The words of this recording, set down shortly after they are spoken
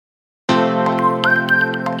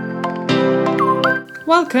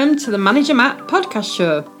Welcome to the Manager Matt podcast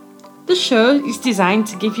show. The show is designed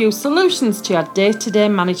to give you solutions to your day-to-day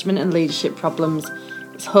management and leadership problems.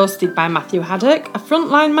 It's hosted by Matthew Haddock, a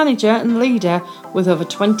frontline manager and leader with over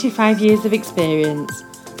 25 years of experience.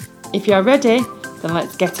 If you're ready, then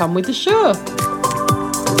let's get on with the show.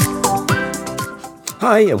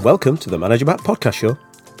 Hi and welcome to the Manager Matt podcast show.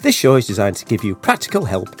 This show is designed to give you practical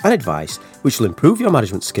help and advice which will improve your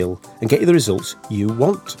management skill and get you the results you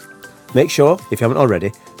want. Make sure, if you haven't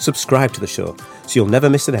already, subscribe to the show so you'll never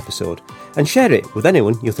miss an episode and share it with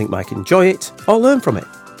anyone you think might enjoy it or learn from it.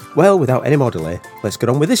 Well, without any more delay, let's get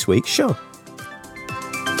on with this week's show.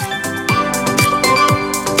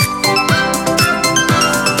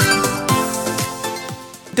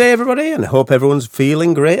 Good day everybody, and I hope everyone's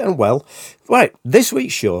feeling great and well. Right, this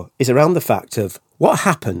week's show is around the fact of what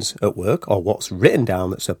happens at work, or what's written down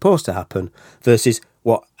that's supposed to happen, versus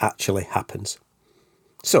what actually happens.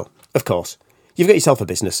 So, of course, you've got yourself a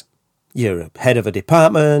business. You're a head of a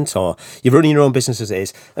department, or you're running your own business as it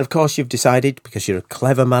is. And of course, you've decided, because you're a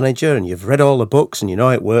clever manager and you've read all the books and you know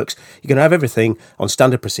how it works, you're going to have everything on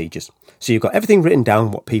standard procedures. So you've got everything written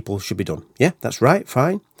down what people should be done. Yeah, that's right,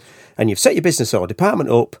 fine. And you've set your business or department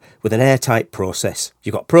up with an airtight process.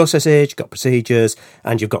 You've got processes, you've got procedures,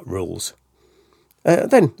 and you've got rules.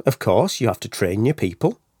 Then, of course, you have to train your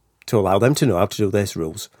people to allow them to know how to do these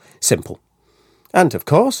rules. Simple. And, of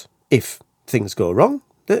course, if things go wrong,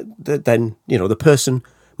 then, the person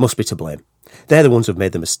must be to blame. They're the ones who've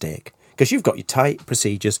made the mistake. Because you've got your tight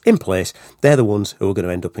procedures in place, they're the ones who are going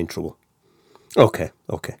to end up in trouble. Okay.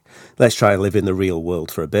 Let's try and live in the real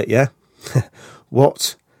world for a bit, yeah?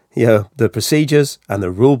 What the procedures and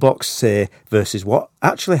the rule box say versus what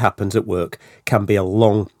actually happens at work can be a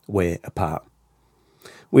long way apart.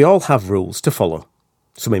 We all have rules to follow.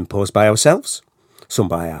 Some imposed by ourselves, some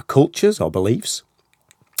by our cultures or beliefs,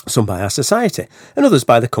 some by our society, and others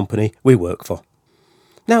by the company we work for.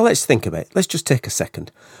 Now let's think about it. Let's just take a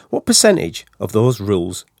second. What percentage of those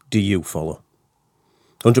rules do you follow?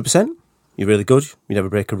 100%? You're really good? You never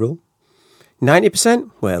break a rule?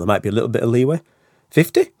 90%? Well, there might be a little bit of leeway.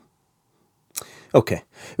 50? Okay,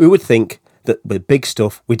 we would think that with big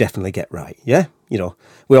stuff we definitely get right, yeah?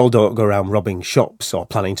 We all don't go around robbing shops or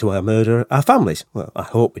planning to murder our families. Well, I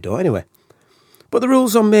hope we don't anyway. But the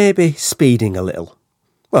rules on maybe speeding a little.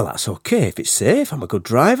 Well, that's okay if it's safe. I'm a good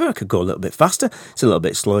driver. I could go a little bit faster. It's a little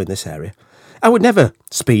bit slow in this area. I would never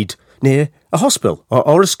speed near a hospital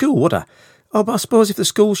or a school, would I? Oh, but I suppose if the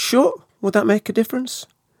school's shut, would that make a difference?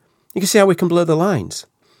 You can see how we can blur the lines.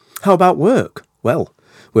 How about work? Well,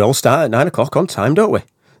 we all start at 9 o'clock on time, don't we?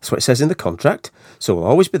 That's what it says in the contract. So we'll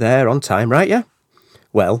always be there on time, right, yeah?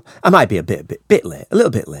 Well, I might be a bit late, a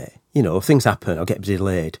little bit late. Things happen, I'll get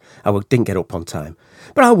delayed. I didn't get up on time.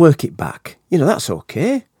 But I'll work it back. That's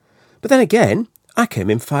okay. But then again, I came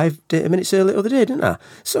in 5 minutes early the other day, didn't I?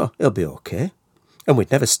 So it'll be okay. And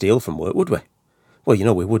we'd never steal from work, would we?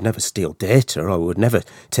 Well, we would never steal data, or we would never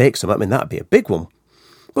take some. I mean, that'd be a big one.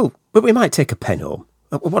 Well, but we might take a pen home.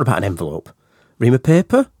 What about an envelope? Ream of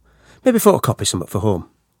paper? Maybe photocopy something for home.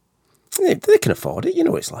 They can afford it, you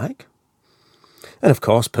know what it's like. And of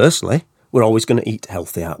course, personally, we're always going to eat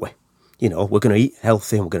healthy, aren't we? We're going to eat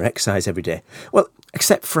healthy and we're going to exercise every day. Well,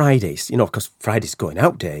 except Fridays, because Friday's going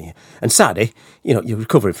out day. And Saturday, you're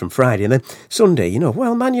recovering from Friday. And then Sunday, you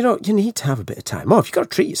need to have a bit of time off. You've got to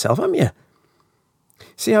treat yourself, haven't you?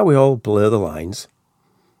 See how we all blur the lines?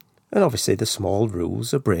 And obviously the small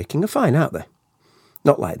rules of breaking are fine, aren't they?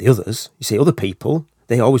 Not like the others. You see, other people,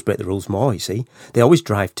 they always break the rules more, you see. They always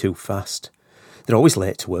drive too fast. They're always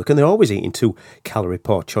late to work and they're always eating 2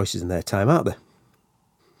 calorie-poor choices in their time, aren't they?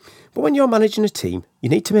 But when you're managing a team, you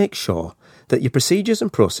need to make sure that your procedures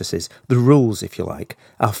and processes, the rules if you like,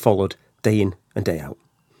 are followed day in and day out.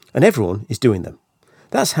 And everyone is doing them.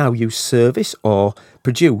 That's how you service or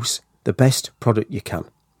produce the best product you can.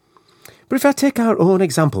 But if I take our own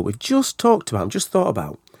example we've just talked about and just thought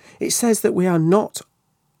about, it says that we are not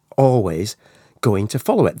always going to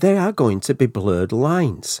follow it. There are going to be blurred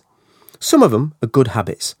lines. Some of them are good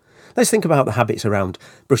habits. Let's think about the habits around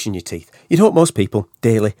brushing your teeth. You'd hope most people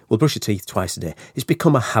daily will brush your teeth twice a day. It's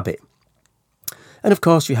become a habit. And of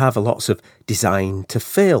course you have lots of design to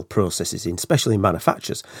fail processes, especially in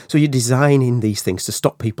manufacturers. So you're designing these things to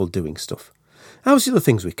stop people doing stuff. How's the other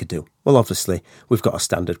things we could do? Well, obviously, we've got our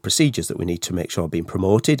standard procedures that we need to make sure are being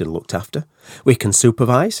promoted and looked after. We can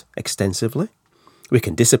supervise extensively. We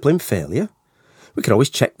can discipline failure. We can always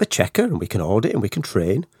check the checker and we can audit and we can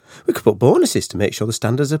train. We could put bonuses to make sure the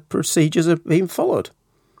standards and procedures are being followed.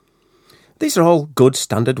 These are all good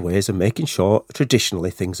standard ways of making sure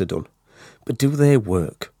traditionally things are done. But do they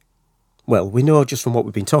work? Well, we know just from what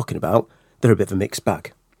we've been talking about, they're a bit of a mixed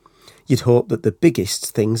bag. You'd hope that the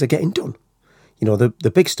biggest things are getting done. You know,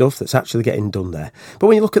 the big stuff that's actually getting done there. But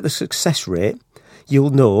when you look at the success rate, you'll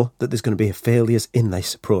know that there's going to be failures in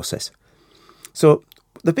this process. So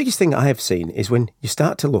the biggest thing I have seen is when you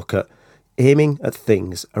start to look at aiming at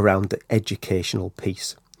things around the educational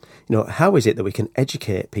piece. You know, how is it that we can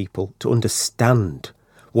educate people to understand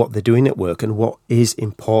what they're doing at work and what is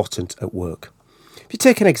important at work? If you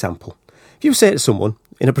take an example, if you say to someone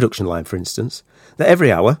in a production line, for instance, that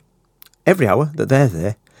every hour that they're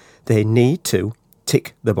there, they need to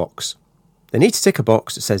tick the box. They need to tick a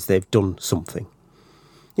box that says they've done something.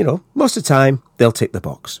 You know, most of the time, they'll tick the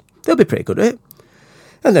box. They'll be pretty good at it.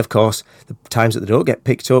 And of course, the times that they don't get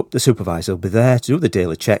picked up, the supervisor will be there to do the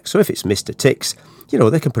daily check. So if it's Mr. Ticks, you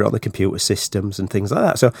know, they can put it on the computer systems and things like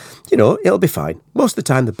that. So, you know, it'll be fine. Most of the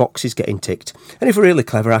time, the box is getting ticked. And if we're really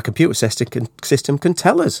clever, our computer system can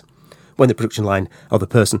tell us when the production line or the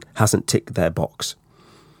person hasn't ticked their box.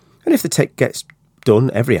 And if the tick gets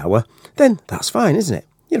done every hour, then that's fine, isn't it?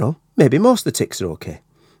 You know, maybe most of the ticks are okay.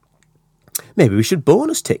 Maybe we should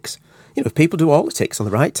bonus ticks. You know, if people do all the ticks on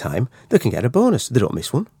the right time, they can get a bonus. They don't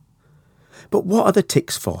miss one. But what are the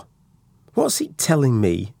ticks for? What's it telling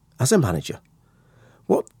me as a manager?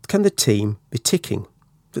 What can the team be ticking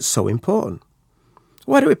that's so important?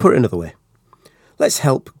 Why don't we put it another way? Let's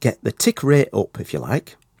help get the tick rate up, if you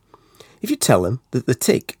like. If you tell them that the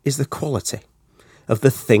tick is the quality of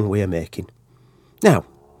the thing we are making. Now,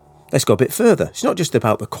 let's go a bit further. It's not just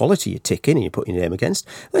about the quality you tick in and you put your name against.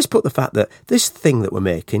 Let's put the fact that this thing that we're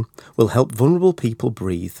making will help vulnerable people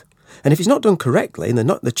breathe. And if it's not done correctly and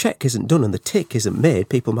the check isn't done and the tick isn't made,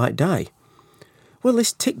 people might die. Well,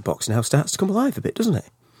 this tick box now starts to come alive a bit, doesn't it?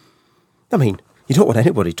 I mean, you don't want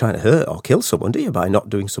anybody trying to hurt or kill someone, do you, by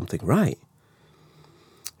not doing something right?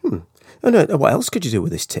 And what else could you do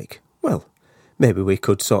with this tick? Well, maybe we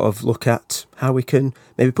could sort of look at how we can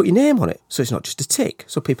maybe put your name on it. So it's not just a tick.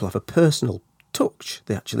 So people have a personal touch.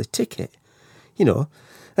 They actually tick it, you know.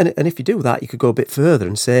 And if you do that, you could go a bit further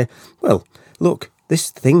and say, well, look,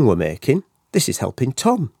 this thing we're making, this is helping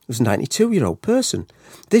Tom, who's a 92-year-old person.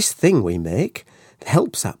 This thing we make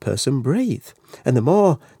helps that person breathe. And the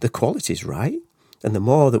more the quality's right, and the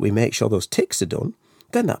more that we make sure those ticks are done,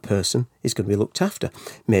 then that person is going to be looked after.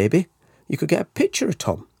 Maybe you could get a picture of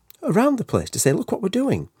Tom around the place to say, look what we're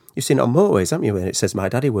doing. You've seen it on motorways, haven't you, where it says, my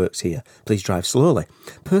daddy works here, please drive slowly.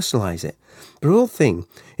 Personalise it. The whole thing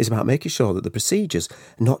is about making sure that the procedures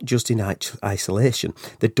are not just in isolation.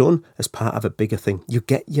 They're done as part of a bigger thing. You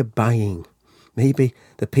get your buying. Maybe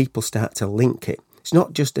the people start to link it. It's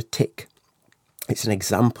not just a tick. It's an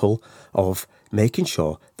example of making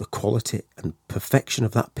sure the quality and perfection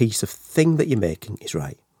of that piece of thing that you're making is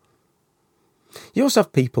right. You also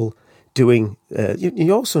have people doing,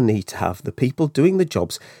 you also need to have the people doing the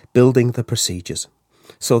jobs, building the procedures.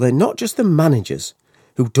 So they're not just the managers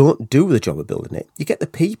who don't do the job of building it. You get the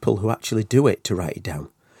people who actually do it to write it down.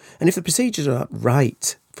 And if the procedures are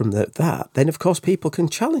right from that, then of course people can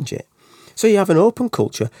challenge it. So you have an open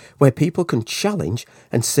culture where people can challenge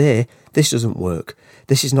and say, this doesn't work.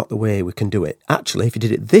 This is not the way we can do it. Actually, if you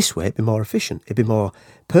did it this way, it'd be more efficient. It'd be more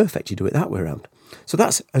perfect. You do it that way around. So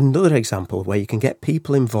that's another example of where you can get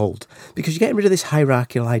people involved, because you're getting rid of this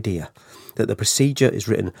hierarchical idea that the procedure is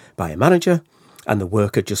written by a manager and the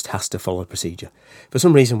worker just has to follow a procedure. For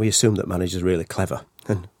some reason, we assume that managers are really clever,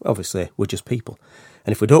 and obviously we're just people.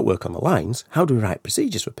 And if we don't work on the lines, how do we write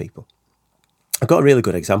procedures for people? I've got a really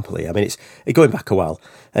good example here. I mean, it's going back a while,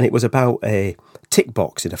 and it was about a tick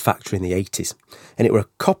box in a factory in the 80s, and it were a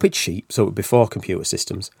copied sheet, so before computer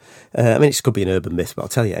systems. I mean, it could be an urban myth, but I'll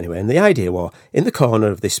tell you anyway. And the idea was, in the corner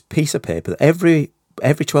of this piece of paper, that every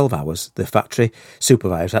 12 hours, the factory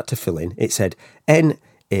supervisor had to fill in, it said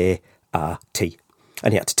N-A-R-T,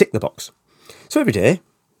 and he had to tick the box. So every day,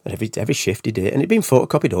 and every shift he did it, and it'd been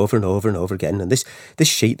photocopied over and over and over again. And this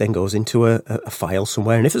sheet then goes into a file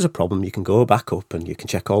somewhere. And if there's a problem, you can go back up and you can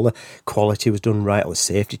check all the quality was done right, all the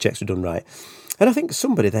safety checks were done right. And I think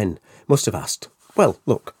somebody then must have asked, well,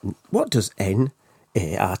 look, what does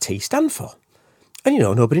N-A-R-T stand for? And, you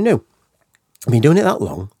know, nobody knew. I've been doing it that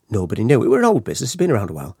long, nobody knew. It were an old business, it's been around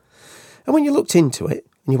a while. And when you looked into it,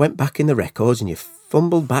 and you went back in the records and you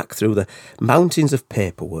fumbled back through the mountains of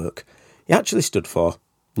paperwork, it actually stood for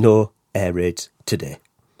no air raids today.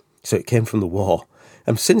 So it came from the war.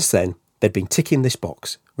 And since then, they'd been ticking this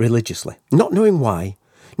box religiously, not knowing why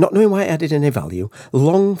it added any value.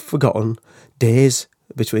 Long forgotten days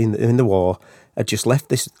in the war had just left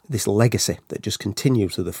this legacy that just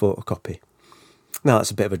continues through the photocopy. Now,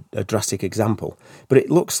 that's a bit of a drastic example, but it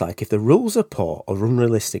looks like if the rules are poor or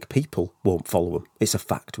unrealistic, people won't follow them. It's a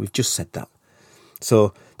fact. We've just said that.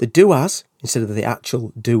 So the do as instead of the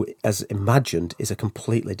actual do as imagined is a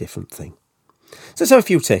completely different thing. So let's have a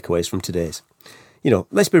few takeaways from today's.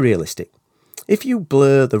 Let's be realistic. If you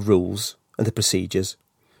blur the rules and the procedures,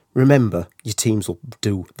 remember your teams will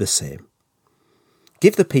do the same.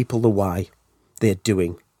 Give the people the why they're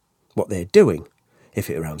doing what they're doing. If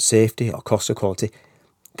it's around safety or cost or quality,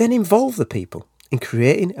 then involve the people in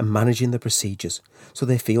creating and managing the procedures so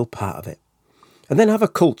they feel part of it. And then have a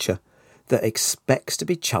culture that expects to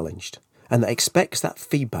be challenged and that expects that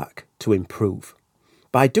feedback to improve.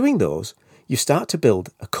 By doing those, you start to build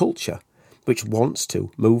a culture which wants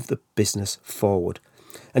to move the business forward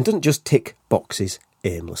and doesn't just tick boxes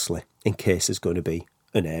aimlessly in case there's going to be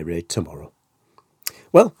an air raid tomorrow.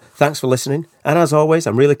 Well, thanks for listening, and as always,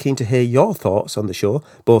 I'm really keen to hear your thoughts on the show,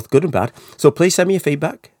 both good and bad, so please send me your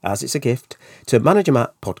feedback, as it's a gift, to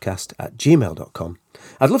managermattpodcast@gmail.com.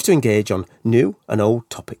 I'd love to engage on new and old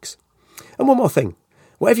topics. And one more thing,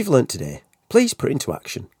 whatever you've learnt today, please put it into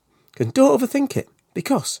action, and don't overthink it,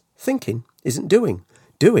 because thinking isn't doing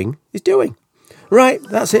is doing. Right,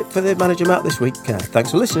 that's it for the Manager Matt this week.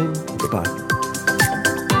 Thanks for listening, goodbye.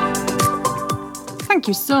 Thank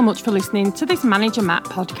you so much for listening to this Manager Matt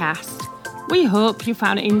podcast. We hope you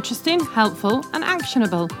found it interesting, helpful and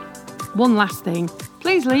actionable. One last thing,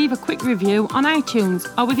 please leave a quick review on iTunes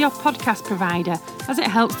or with your podcast provider, as it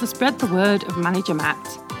helps to spread the word of Manager Matt.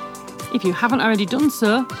 If you haven't already done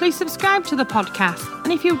so, please subscribe to the podcast,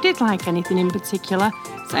 and if you did like anything in particular,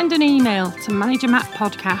 send an email to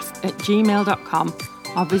managermattpodcast@gmail.com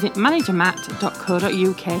or visit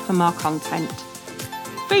managermatt.co.uk for more content.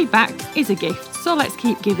 Feedback is a gift, so let's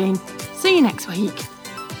keep giving. See you next week.